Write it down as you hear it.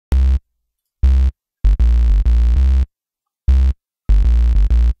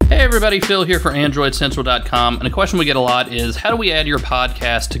everybody, Phil here for AndroidCentral.com, and a question we get a lot is, how do we add your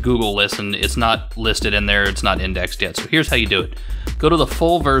podcast to Google Listen? It's not listed in there, it's not indexed yet, so here's how you do it. Go to the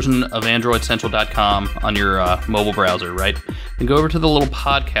full version of AndroidCentral.com on your mobile browser, right? Then go over to the little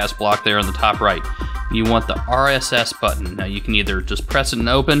podcast block there on the top right. You want the RSS button. Now you can either just press it and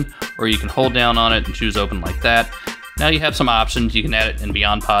open, or you can hold down on it and choose open like that. Now you have some options. You can add it in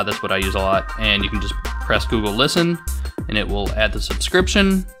BeyondPod, that's what I use a lot, and you can just press Google Listen, and it will add the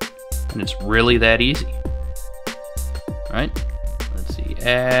subscription, and it's really that easy. All right, let's see,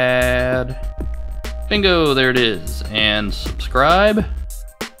 add, bingo, there it is, and subscribe.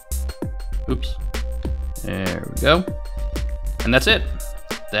 Oops, there we go, and that's it,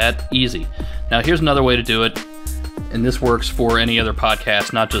 that easy. Now here's another way to do it, and this works for any other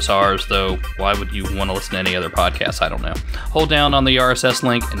podcast, not just ours, though why would you want to listen to any other podcast? I don't know. Hold down on the RSS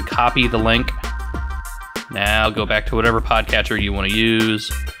link and copy the link. Now go back to whatever podcatcher you want to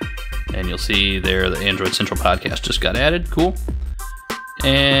use, and you'll see there the Android Central podcast just got added. Cool.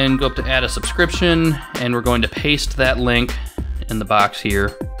 And go up to add a subscription, and we're going to paste that link in the box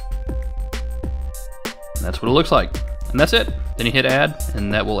here. And that's what it looks like. And that's it. Then you hit add,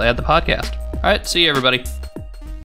 and that will add the podcast. All right, see you everybody.